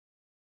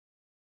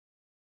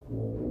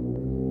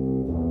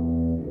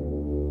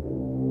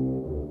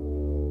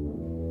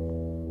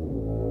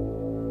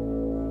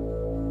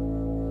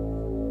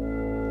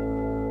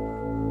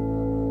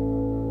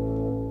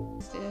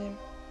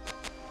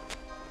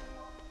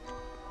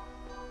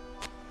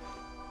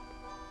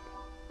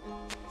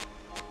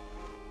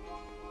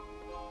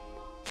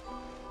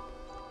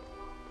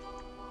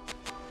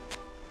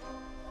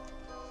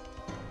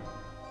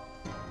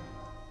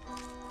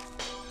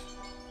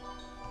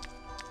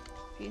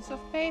piece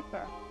of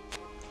paper.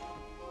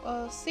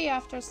 We'll see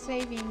after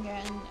saving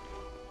and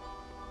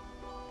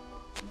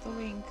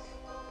doing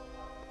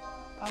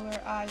our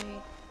eye,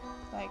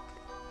 like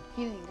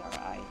healing our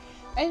eye.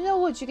 I know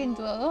what you can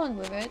do alone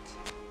with it.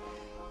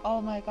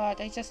 Oh my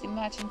god, I just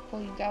imagine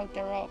pulling out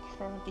the rock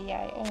from the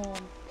eye. Oh.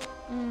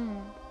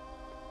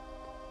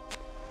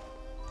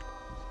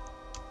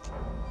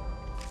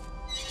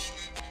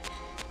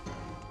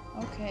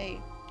 Okay.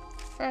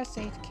 First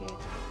aid kit.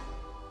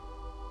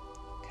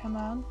 Come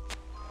on.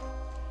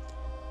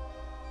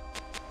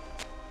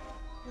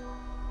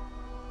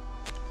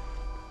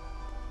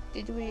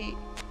 Did we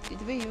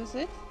use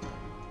it?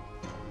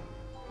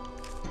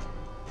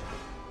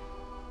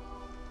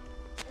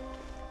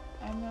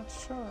 I'm not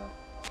sure.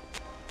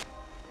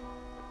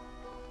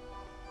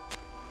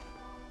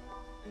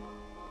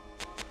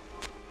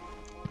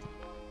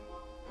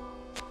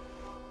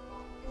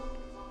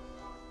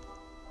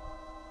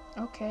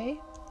 Okay.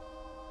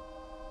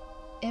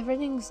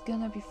 Everything's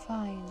gonna be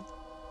fine.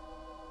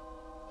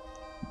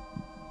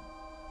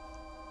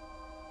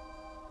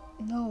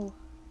 No.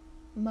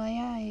 My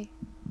eye.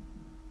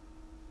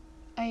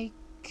 I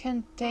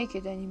can't take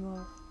it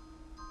anymore.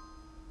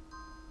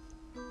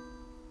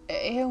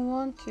 I don't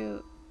want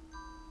to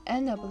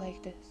end up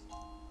like this.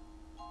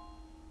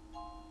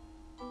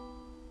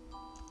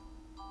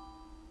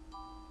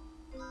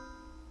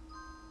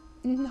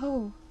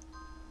 No.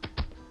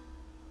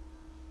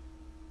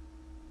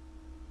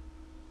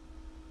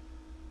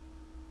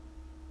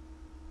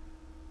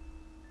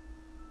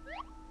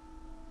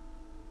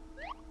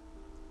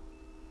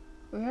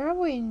 Where are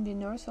we, in the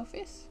nurse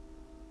office?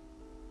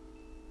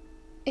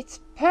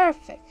 It's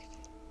perfect.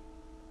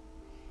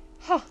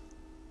 Huh.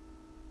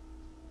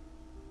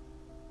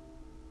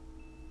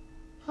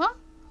 Huh?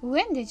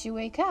 When did you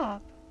wake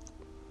up?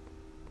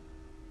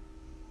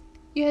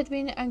 You had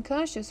been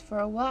unconscious for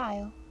a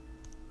while.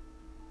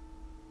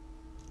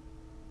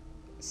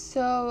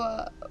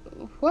 So,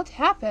 what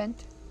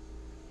happened?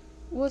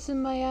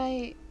 Wasn't my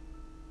eye...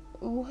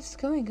 What's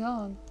going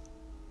on?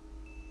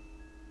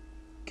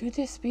 Could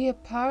this be a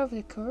part of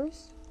the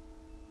curse?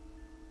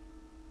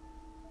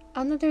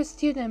 Another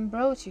student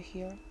brought you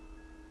here.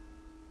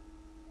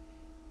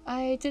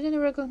 I didn't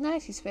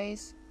recognize his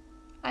face.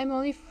 I'm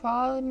only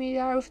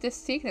familiar with the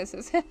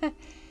sicknesses.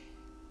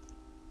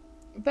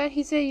 But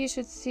he said you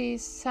should see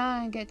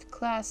Sang at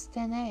class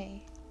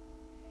 10A.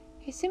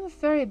 He seemed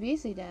very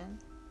busy then.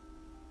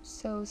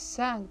 So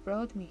Sang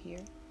brought me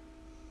here.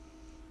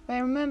 But I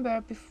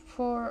remember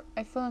before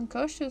I fell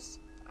unconscious,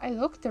 I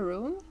locked the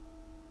room.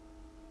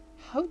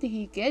 How did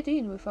he get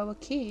in without a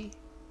key?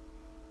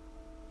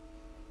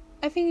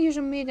 I think you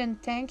should meet and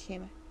thank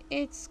him.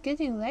 It's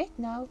getting late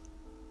now.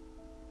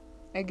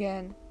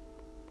 Again.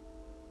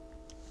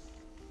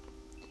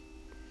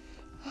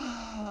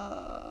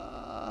 I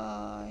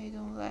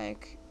don't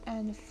like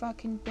any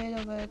fucking bit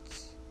of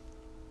it.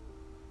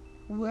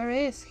 Where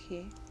is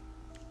he?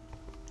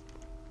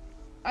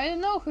 I don't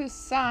know who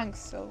sang,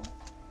 so...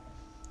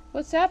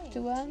 What's up,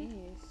 Tuan?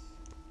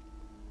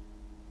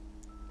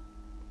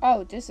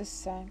 Oh, this is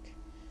Sang.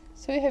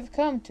 So you have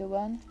come,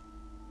 Tuan.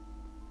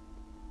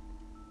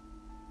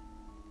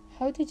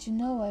 How did you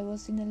know I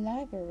was in the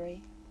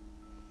library?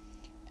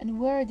 And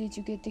where did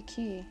you get the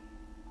key?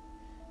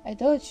 I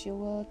thought you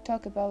will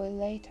talk about it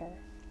later.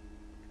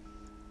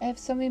 I have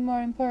something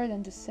more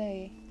important to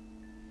say.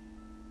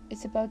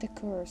 It's about the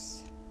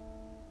curse.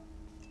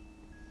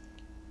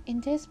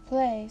 In this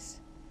place,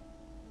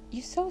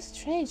 you saw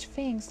strange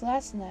things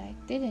last night,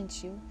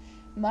 didn't you?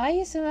 Mai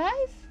is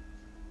alive?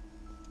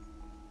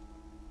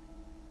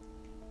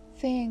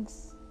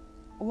 Things?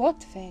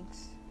 What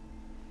things?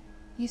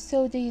 You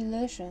saw the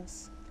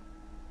illusions.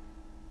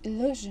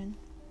 Illusion?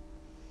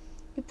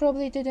 You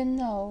probably didn't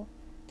know.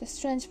 The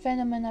strange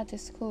phenomena at the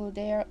school,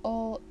 they are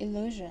all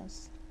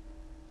illusions.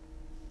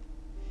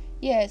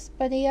 Yes,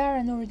 but they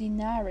aren't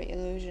ordinary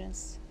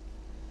illusions.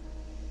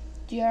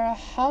 They are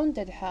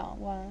haunted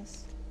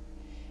ones.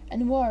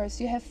 And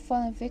worse, you have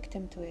fallen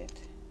victim to it.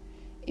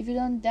 If you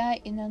don't die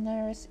in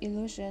another's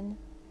illusion,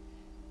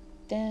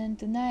 then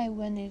tonight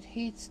when it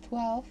hits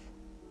 12,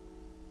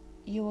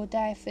 you will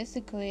die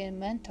physically and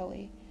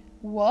mentally.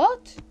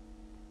 What?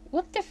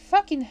 What the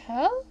fucking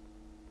hell?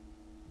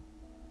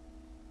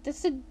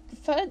 That's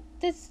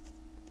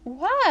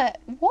what?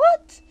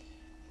 What?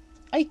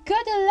 I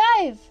got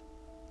alive!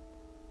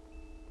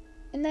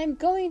 And I'm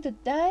going to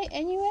die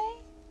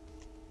anyway?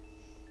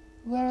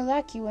 We're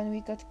lucky when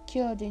we got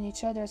killed in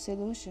each other's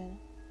illusion.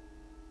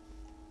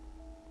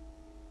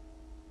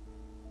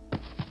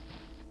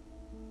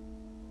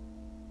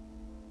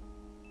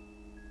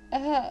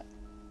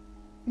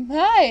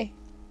 My!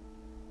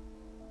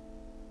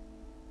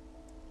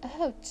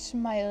 Ouch,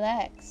 my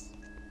legs.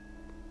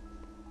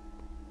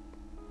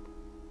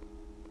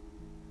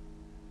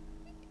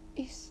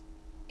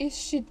 Is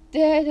she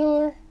dead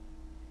or...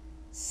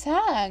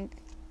 Sang?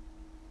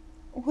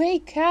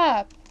 Wake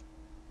up!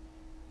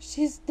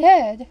 She's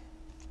dead.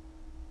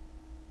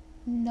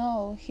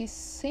 No, he's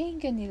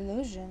seeing an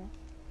illusion.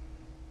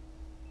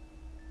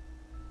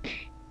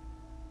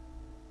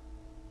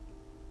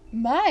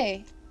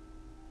 My!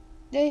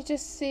 They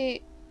just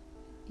see...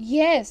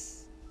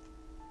 Yes!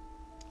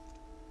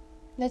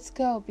 Let's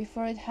go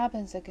before it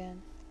happens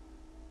again.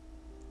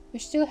 We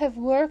still have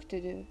work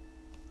to do.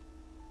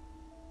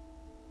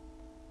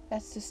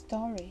 That's the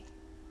story.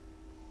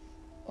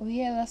 Oh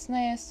yeah, last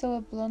night I saw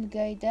a blonde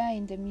guy die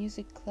in the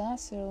music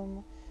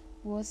classroom.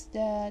 Was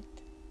that...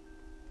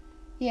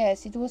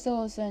 Yes, it was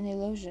also an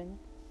illusion.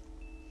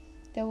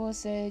 There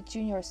was a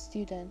junior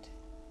student.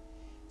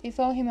 They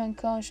found him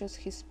unconscious,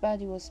 his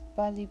body was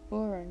badly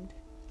burned.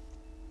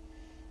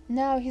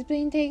 Now he's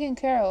being taken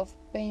care of,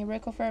 being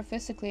recovered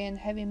physically and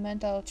having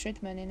mental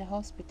treatment in a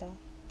hospital.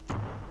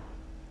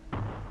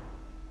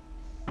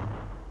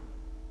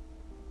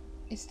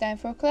 It's time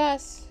for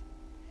class.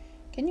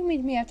 Can you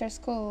meet me after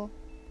school?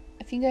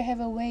 I think I have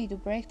a way to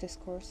break this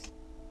course.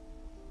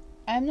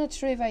 I'm not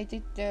sure if I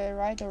did the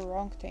right or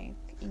wrong thing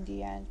in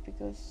the end,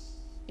 because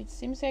it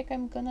seems like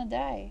I'm gonna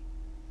die.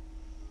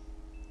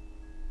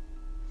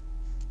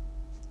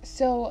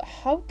 So,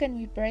 how can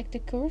we break the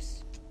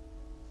curse?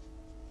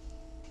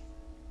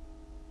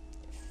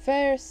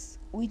 First,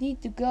 we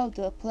need to go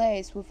to a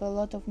place with a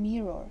lot of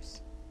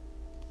mirrors.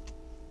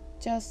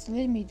 Just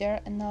lead me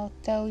there and I'll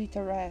tell you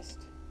the rest.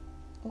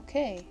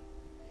 Okay,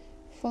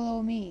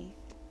 follow me.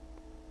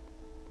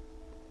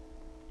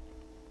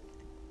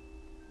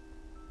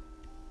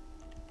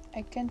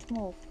 I can't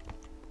move.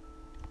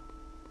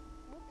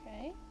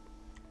 Okay.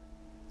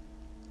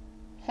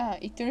 Huh,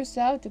 it turns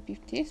out to be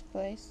this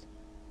place.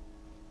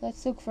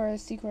 Let's look for a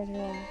secret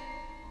room.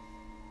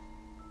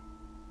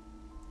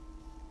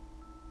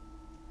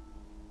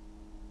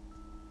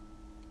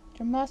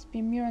 There must be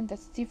a mirror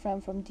that's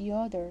different from the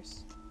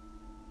others.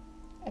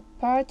 A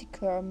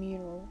particular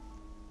mirror.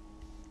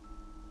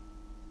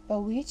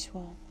 But which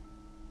one?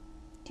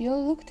 They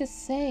all look the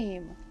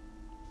same.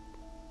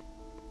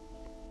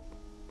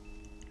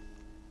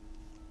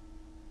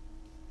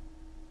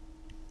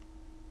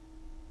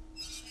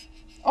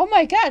 Oh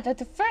my god, at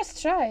the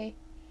first try!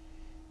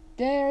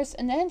 There's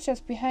an entrance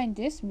behind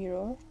this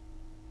mirror.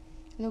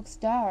 It looks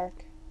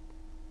dark.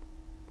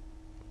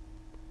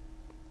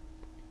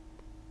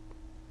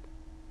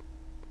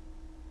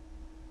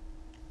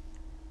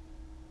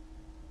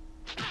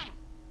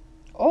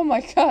 Oh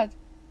my god!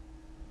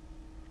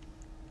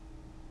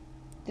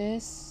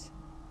 This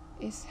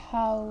is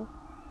how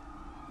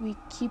we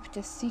keep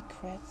the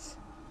secrets.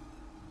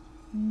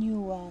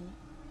 New one.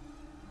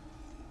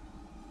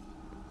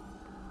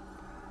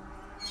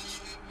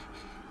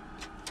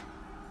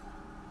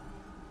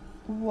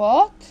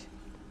 What?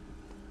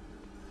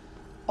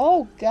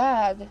 Oh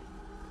god.